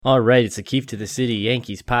All right, it's a Keefe to the City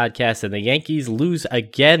Yankees podcast, and the Yankees lose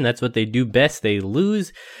again. That's what they do best. They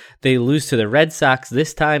lose. They lose to the Red Sox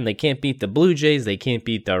this time. They can't beat the Blue Jays. They can't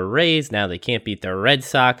beat the Rays. Now they can't beat the Red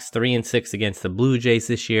Sox. 3-6 against the Blue Jays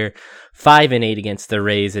this year. 5-8 against the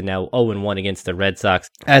Rays, and now 0-1 against the Red Sox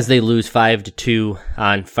as they lose 5-2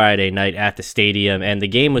 on Friday night at the stadium. And the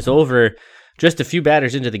game was over just a few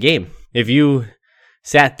batters into the game. If you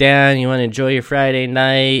sat down, you want to enjoy your Friday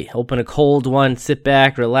night, open a cold one, sit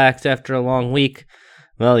back, relax after a long week,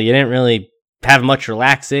 well, you didn't really have much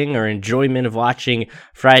relaxing or enjoyment of watching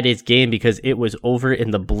Friday's game because it was over in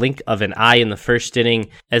the blink of an eye in the first inning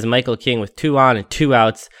as Michael King, with 2 on and 2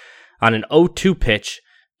 outs on an 0-2 pitch,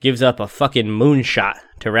 gives up a fucking moonshot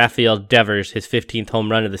to Rafael Devers, his 15th home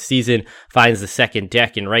run of the season, finds the second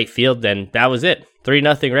deck in right field. Then that was it.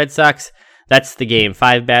 3-0 Red Sox. That's the game.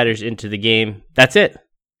 5 batters into the game. That's it.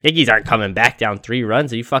 Yankees aren't coming back down 3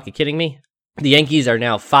 runs. Are you fucking kidding me? The Yankees are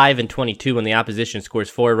now 5-22 when the opposition scores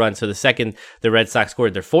 4 runs. So the second the Red Sox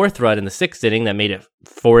scored their 4th run in the 6th inning, that made it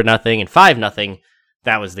 4-0 and 5-0.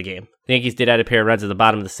 That was the game. The Yankees did add a pair of runs at the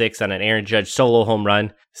bottom of the 6th on an Aaron Judge solo home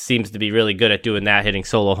run. Seems to be really good at doing that, hitting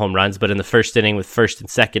solo home runs. But in the first inning with 1st and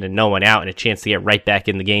 2nd and no one out and a chance to get right back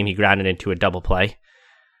in the game, he grounded into a double play.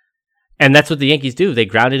 And that's what the Yankees do. They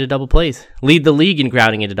ground into double plays. Lead the league in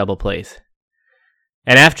grounding into double plays.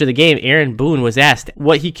 And after the game, Aaron Boone was asked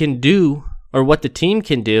what he can do or what the team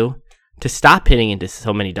can do to stop hitting into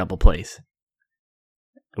so many double plays.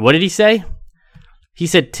 What did he say? He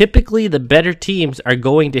said, typically the better teams are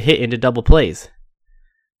going to hit into double plays.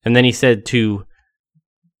 And then he said to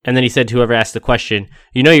whoever asked the question,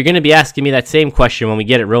 you know, you're going to be asking me that same question when we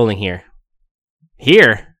get it rolling here.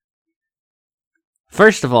 Here?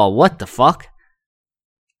 First of all, what the fuck?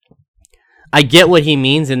 I get what he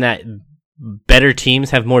means in that better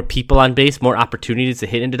teams have more people on base, more opportunities to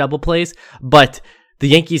hit into double plays, but the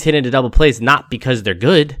Yankees hit into double plays not because they're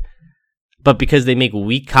good, but because they make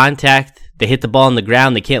weak contact, they hit the ball on the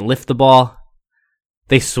ground, they can't lift the ball,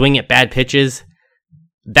 they swing at bad pitches.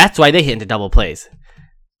 That's why they hit into double plays.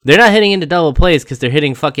 They're not hitting into double plays because they're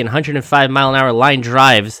hitting fucking 105-mile-an-hour line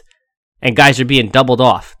drives and guys are being doubled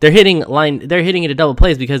off. They're hitting into double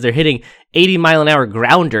plays because they're hitting 80-mile-an-hour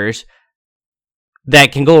grounders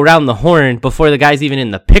that can go around the horn before the guy's even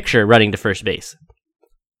in the picture running to first base.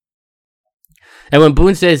 And when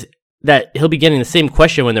Boone says that he'll be getting the same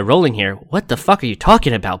question when they're rolling here, what the fuck are you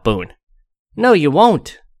talking about, Boone? No, you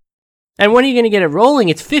won't. And when are you going to get it rolling?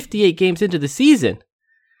 It's 58 games into the season.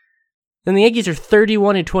 And the Yankees are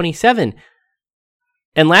 31-27.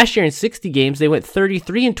 And last year in 60 games, they went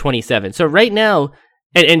 33-27. So right now,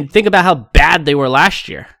 and think about how bad they were last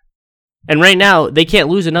year. And right now, they can't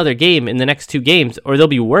lose another game in the next 2 games, or they'll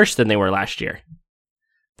be worse than they were last year.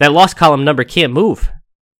 That loss column number can't move.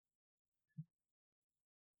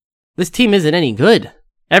 This team isn't any good.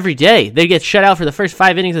 Every day, they get shut out for the first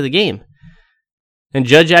 5 innings of the game. And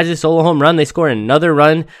Judge adds his solo home run. They score another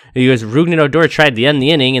run because Rougned Odor tried to end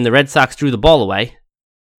the inning, and the Red Sox threw the ball away.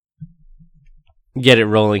 Get it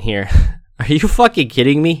rolling here. Are you fucking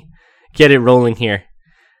kidding me? Get it rolling here.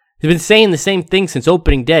 He's been saying the same thing since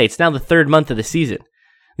opening day. It's now the 3rd month of the season.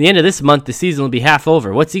 At the end of this month, the season will be half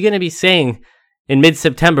over. What's he going to be saying in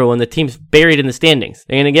mid-September when the team's buried in the standings?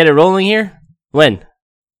 They're going to get it rolling here? When?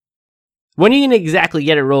 When are you going to exactly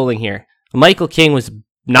get it rolling here? Michael King was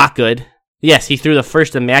not good. Yes, he threw the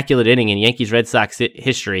first immaculate inning in Yankees Red Sox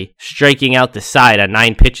history, striking out the side on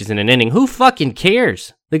 9 pitches in an inning. Who fucking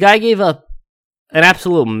cares? The guy gave up an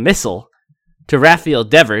absolute missile to Rafael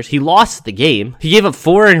Devers. He lost the game. He gave up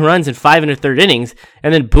 4 runs in 5 1/3 innings,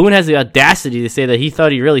 and then Boone has the audacity to say that he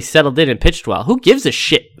thought he really settled in and pitched well. Who gives a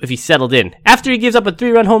shit if he settled in? After he gives up a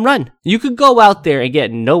 3-run home run, you could go out there and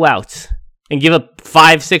get no outs and give up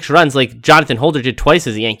 5-6 runs like Jonathan Holder did twice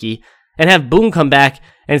as a Yankee, and have Boone come back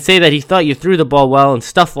and say that he thought you threw the ball well and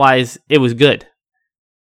stuff-wise, it was good.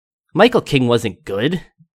 Michael King wasn't good.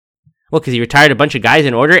 Well, because he retired a bunch of guys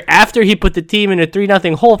in order after he put the team in a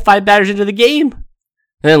 3-0 hole 5 batters into the game.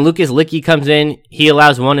 And then Lucas Luetge comes in. He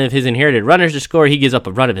allows one of his inherited runners to score. He gives up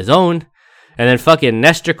a run of his own. And then fucking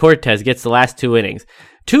Nestor Cortez gets the last 2 innings.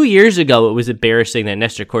 2 years ago, it was embarrassing that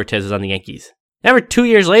Nestor Cortez was on the Yankees. Now, 2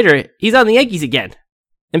 years later, he's on the Yankees again.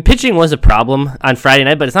 And pitching was a problem on Friday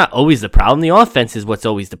night, but it's not always the problem. The offense is what's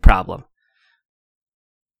always the problem.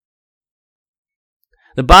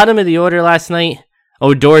 The bottom of the order last night,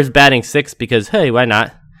 Odor's batting 6th because, hey, why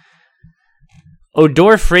not?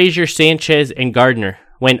 Odor, Frazier, Sanchez, and Gardner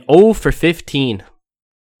went 0 for 15.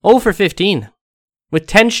 0 for 15 with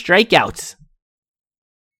 10 strikeouts.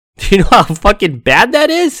 Do you know how fucking bad that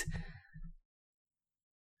is?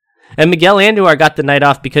 And Miguel Andujar got the night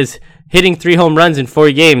off because hitting 3 home runs in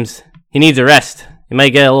 4 games, he needs a rest. He might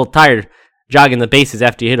get a little tired jogging the bases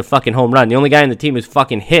after you hit a fucking home run. The only guy on the team who's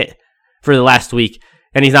fucking hit for the last week,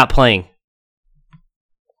 and he's not playing.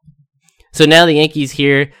 So now the Yankees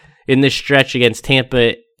here in this stretch against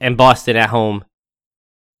Tampa and Boston at home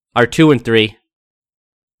are 2-3.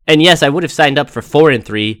 And yes, I would have signed up for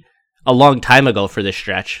 4-3 a long time ago for this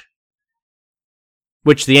stretch,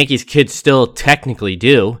 which the Yankees could still technically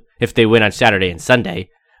do if they win on Saturday and Sunday.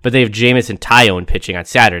 But they have Jameson Taillon pitching on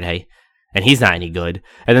Saturday, and he's not any good.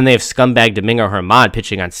 And then they have scumbag Domingo Germán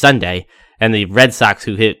pitching on Sunday, and the Red Sox,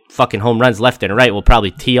 who hit fucking home runs left and right, will probably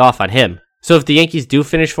tee off on him. So if the Yankees do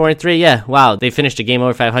finish 4-3, yeah, wow, they finished a game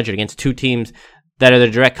over 500 against 2 teams that are the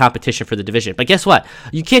direct competition for the division. But guess what?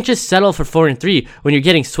 You can't just settle for 4-3 when you're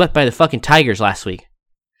getting swept by the fucking Tigers last week.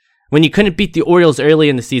 When you couldn't beat the Orioles early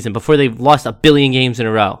in the season before they've lost 1 billion games in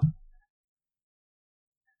a row.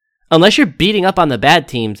 Unless you're beating up on the bad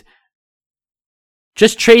teams,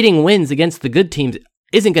 just trading wins against the good teams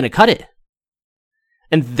isn't going to cut it.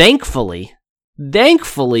 And thankfully,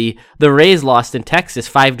 the Rays lost in Texas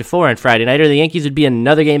 5-4 on Friday night, or the Yankees would be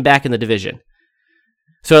another game back in the division.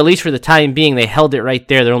 So at least for the time being, they held it right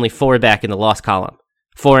there. They're only 4 back in the loss column.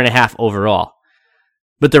 4.5 overall.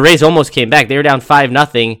 But the Rays almost came back. They were down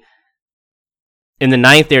 5-0. In the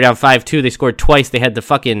 9th, they were down 5-2. They scored twice. They had the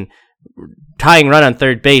fucking tying run on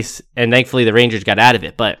third base, and thankfully the Rangers got out of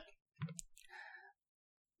it. But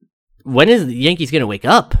when is the Yankees going to wake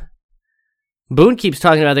up? Boone keeps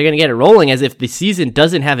talking about they're going to get it rolling as if the season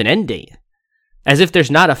doesn't have an end date. As if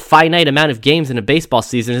there's not a finite amount of games in a baseball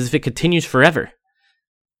season, as if it continues forever.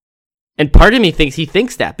 And part of me thinks he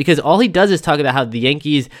thinks that, because all he does is talk about how the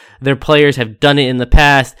Yankees, their players have done it in the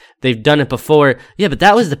past, they've done it before. Yeah, but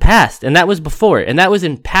that was the past, and that was before, and that was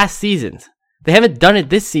in past seasons. They haven't done it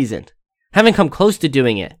this season. Haven't come close to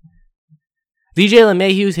doing it. DJ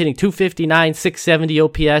LeMahieu's hitting 259, 670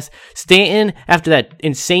 OPS. Stanton, after that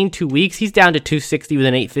insane 2 weeks, he's down to 260 with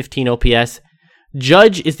an 815 OPS.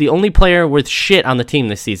 Judge is the only player worth shit on the team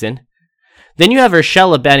this season. Then you have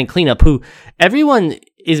Urshela batting cleanup, who everyone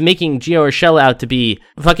is making Gio Urshela out to be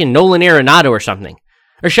fucking Nolan Arenado or something.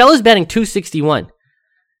 Urshela's batting 261.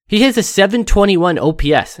 He has a 721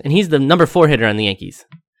 OPS, and he's the number 4 hitter on the Yankees.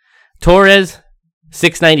 Torres,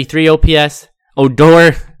 693 OPS.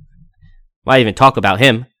 Odor, why even talk about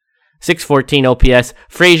him? 614 OPS.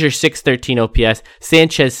 Frazier, 613 OPS.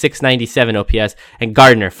 Sanchez, 697 OPS. And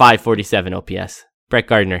Gardner, 547 OPS. Brett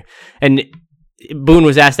Gardner. And Boone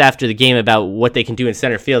was asked after the game about what they can do in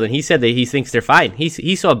center field, and he said that he thinks they're fine.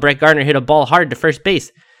 He saw Brett Gardner hit a ball hard to first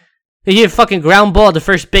base. He hit a fucking ground ball to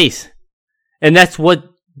first base. And that's what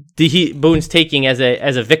Boone's taking as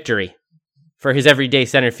a victory for his everyday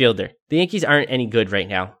center fielder. The Yankees aren't any good right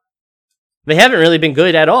now. They haven't really been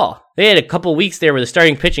good at all. They had a couple weeks there where the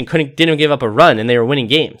starting pitching didn't give up a run, and they were winning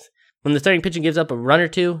games. When the starting pitching gives up a run or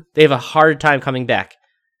two, they have a hard time coming back.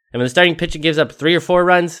 And when the starting pitching gives up 3 or 4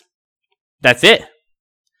 runs, that's it.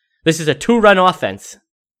 This is a 2-run offense.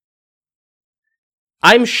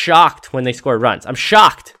 I'm shocked when they score runs. I'm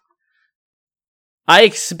shocked. I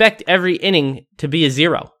expect every inning to be a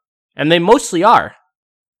 0. And they mostly are.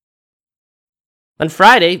 On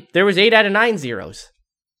Friday, there was 8 out of 9 zeros.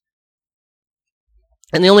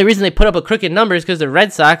 And the only reason they put up a crooked number is because the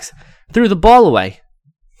Red Sox threw the ball away.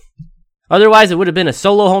 Otherwise, it would have been a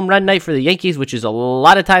solo home run night for the Yankees, which is a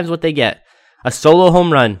lot of times what they get. A solo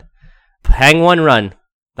home run. Hang 1 run.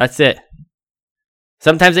 That's it.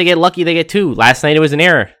 Sometimes they get lucky, they get 2. Last night it was an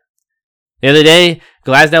error. The other day,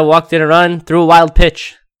 Glasnow walked in a run, threw a wild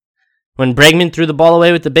pitch. When Bregman threw the ball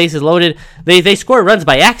away with the bases loaded, they score runs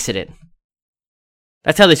by accident.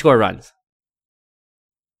 That's how they score runs.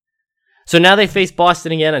 So now they face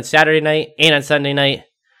Boston again on Saturday night and on Sunday night.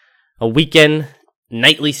 A weekend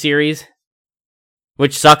nightly series,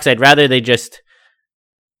 which sucks. I'd rather they just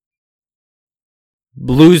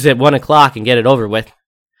lose at 1 o'clock and get it over with.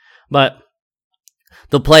 But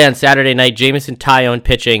they'll play on Saturday night. Jameson Taillon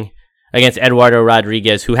pitching against Eduardo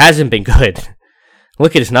Rodriguez, who hasn't been good.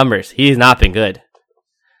 Look at his numbers. He has not been good.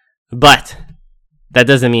 But that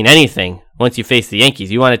doesn't mean anything once you face the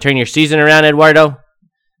Yankees. You want to turn your season around, Eduardo?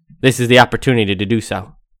 This is the opportunity to do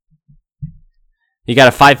so. You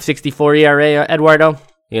got a 5.64 ERA, Eduardo.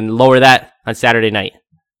 You can lower that on Saturday night.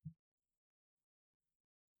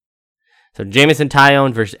 So Jameson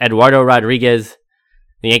Taillon versus Eduardo Rodriguez.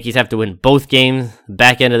 The Yankees have to win both games,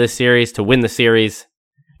 back end of this series, to win the series,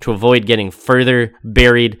 to avoid getting further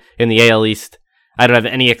buried in the AL East. I don't have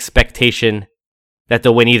any expectation that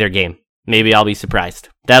they'll win either game. Maybe I'll be surprised.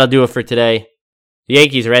 That'll do it for today.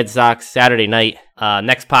 Yankees, Red Sox, Saturday night.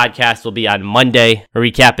 Next podcast will be on Monday,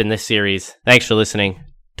 recapping this series. Thanks for listening.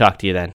 Talk Talk to you then.